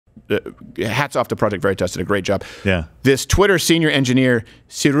hats off to Project Veritas, did a great job. Yeah. This Twitter senior engineer,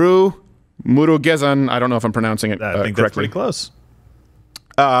 Siru Murugezan, I don't know if I'm pronouncing it I think correctly. that's pretty close.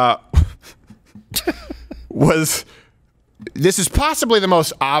 This is possibly the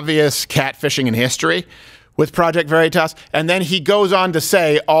most obvious catfishing in history with Project Veritas, and then he goes on to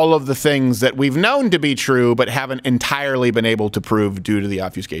say all of the things that we've known to be true but haven't entirely been able to prove due to the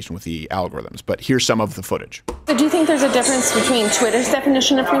obfuscation with the algorithms. But here's some of the footage. So do you think there's a difference between Twitter's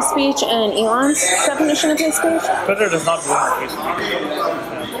definition of free speech and Elon's definition of free speech? Twitter does not believe in free speech.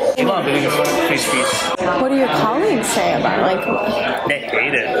 Elon believes in free speech. What do your colleagues say about it? Like, They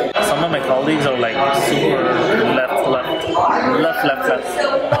hate it. Some of my colleagues are like super left.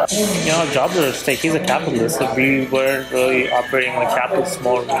 You know, jobs are at stake. He's a capitalist. If we were really operating like capitalist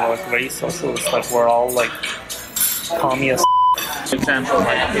more, we were very socialist. Like we're all like commie as. For example,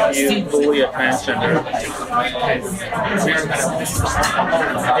 like if you bully a transgender,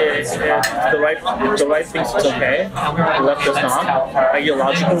 the right thinks it's okay, the left does not.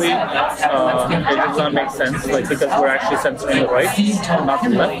 Ideologically, it does not make sense, like because we're actually censoring the right, not the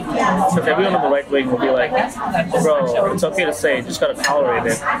left. Because everyone on the right wing will be like, bro, it's okay to say, you just gotta tolerate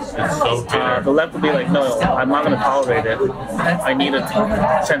it. The left will be like, no, I'm not gonna tolerate it. I need it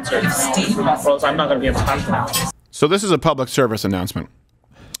censored, or else I'm not gonna be on the platform. So this is a public service announcement.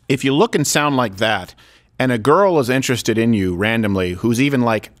 If you look and sound like that, and a girl is interested in you randomly who's even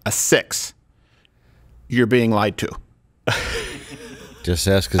like a 6, you're being lied to. Just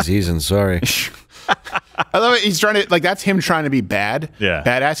ask Aziz and sorry. I love it. He's trying to, like, that's him trying to be bad. Yeah.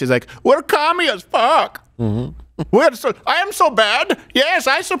 Badass. He's like, we're commie as fuck. I am so bad. Yes,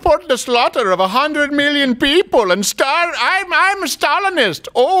 I support the slaughter of 100 million people and I'm a Stalinist.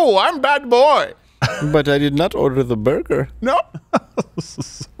 Oh, I'm bad boy. But I did not order the burger. No.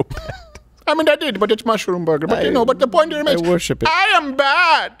 So bad. I mean, I did, but it's mushroom burger. But you know, but the point remains, I worship it. I am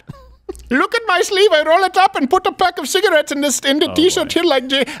bad. Look at my sleeve. I roll it up and put a pack of cigarettes in the t-shirt here like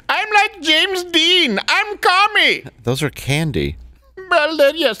I'm like James Dean. I'm commie. Those are candy.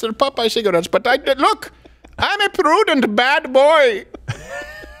 Well, yes, they're Popeye cigarettes, but look, I'm a prudent bad boy.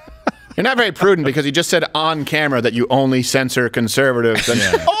 You're not very prudent because you just said on camera that you only censor conservatives. And,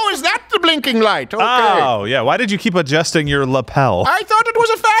 oh, is that the blinking light? Okay. Oh, yeah. Why did you keep adjusting your lapel? I thought it was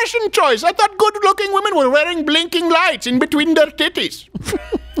a fashion choice. I thought good-looking women were wearing blinking lights in between their titties.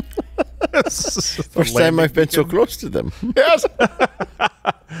 First time I've been so close to them. Yes.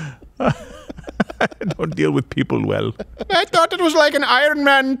 I don't deal with people well. I thought it was like an Iron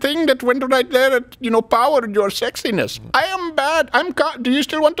Man thing that went right there that, you know, powered your sexiness. I am bad. Do you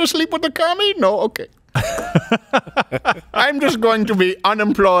still want to sleep with a commie? No? Okay. I'm just going to be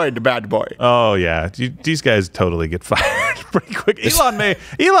unemployed, bad boy. Oh, yeah. These guys totally get fired pretty quick. Elon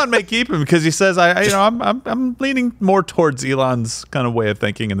may keep him because he says, I'm leaning more towards Elon's kind of way of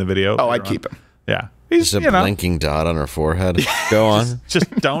thinking in the video. Oh, I'd keep him. Yeah. He's a blinking dot on her forehead. Go on. Just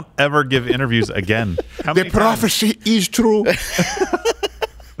don't ever give interviews again. The prophecy is true.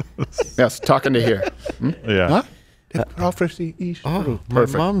 Yes, talking to here. Yeah. Huh? The prophecy is true. My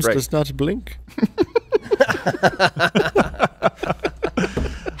mom's does not blink.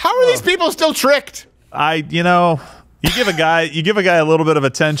 How are these people still tricked? You give a guy a little bit of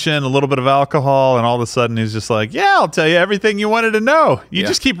attention, a little bit of alcohol, and all of a sudden he's just like, yeah, I'll tell you everything you wanted to know. You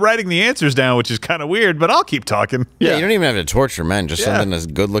just keep writing the answers down, which is kind of weird, but I'll keep talking. Yeah, you don't even have to torture men. Just send in a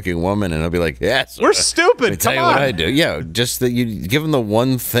good-looking woman, and he'll be like, yes. We're stupid. Let me tell you what I do. Yeah, just that you give them the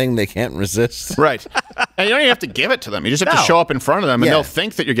one thing they can't resist. Right. And you don't even have to give it to them. You just have to show up in front of them, and they'll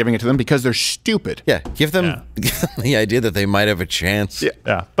think that you're giving it to them because they're stupid. Yeah, give them the idea that they might have a chance.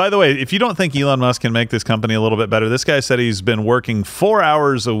 Yeah. By the way, if you don't think Elon Musk can make this company a little bit better, this guy said he's been working 4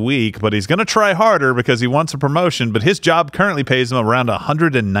 hours a week, but he's going to try harder because he wants a promotion, but his job currently pays him around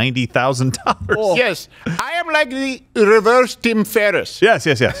 $190,000. Oh. Yes. I am like the reverse Tim Ferriss. Yes.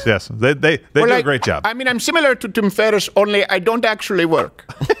 They do a great job. I mean, I'm similar to Tim Ferriss, only I don't actually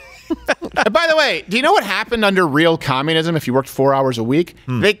work. By the way, do you know what happened under real communism if you worked 4 hours a week?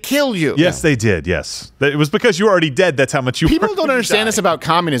 They killed you. Yes, they did, yes. It was because you were already dead. That's how much you People don't understand this about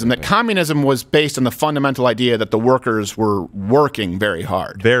communism, that communism was based on the fundamental idea that the workers were working very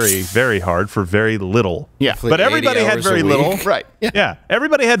hard. Very, very hard for very little. Yeah. But everybody had very little. Right. Yeah.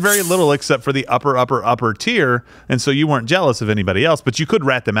 Everybody had very little except for the upper tier, and so you weren't jealous of anybody else, but you could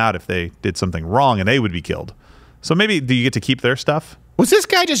rat them out if they did something wrong and they would be killed. So maybe, do you get to keep their stuff? Was this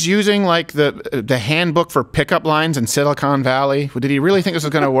guy just using like the handbook for pickup lines in Silicon Valley? Did he really think this was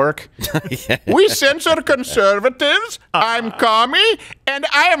going to work? Yeah. We censor conservatives. I'm commie, and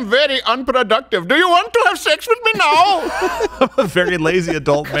I am very unproductive. Do you want to have sex with me now? A very lazy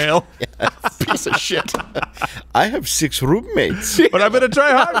adult male. Piece of shit. I have 6 roommates. But I'm going to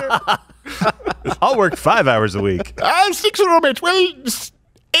try harder. I'll work 5 hours a week. I have 6 roommates. Well,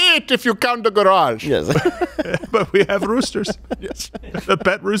 8 if you count the garage. Yes. But we have roosters. Yes. The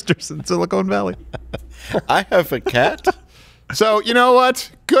pet roosters in Silicon Valley. I have a cat. So, you know what?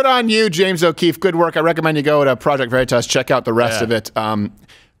 Good on you, James O'Keefe. Good work. I recommend you go to Project Veritas, check out the rest of it.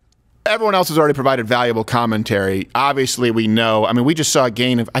 Everyone else has already provided valuable commentary. Obviously, we know. I mean, we just saw a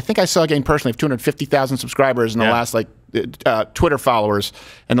gain of, I think I saw a gain personally of 250,000 subscribers in the last, Twitter followers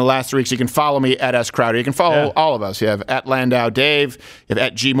in the last 3 weeks. You can follow me at @SCrowder. You can follow all of us. You have @Landau Dave, you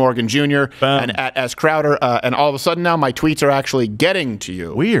have @GMorgan Jr., and @SCrowder. And all of a sudden now, my tweets are actually getting to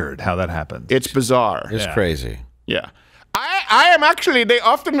you. Weird how that happened. It's bizarre. It's crazy. Yeah. I am actually, they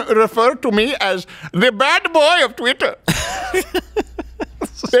often refer to me as the bad boy of Twitter.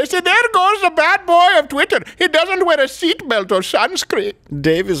 They say, there goes the bad boy of Twitter. He doesn't wear a seatbelt or sunscreen.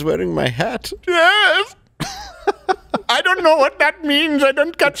 Dave is wearing my hat. Yes. I don't know what that means. I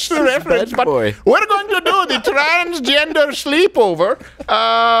don't catch the reference. But we're going to do the transgender sleepover,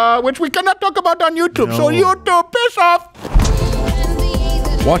 which we cannot talk about on YouTube. No. So YouTube, piss off.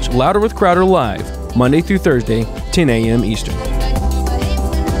 Watch Louder with Crowder live, Monday through Thursday, 10 a.m. Eastern.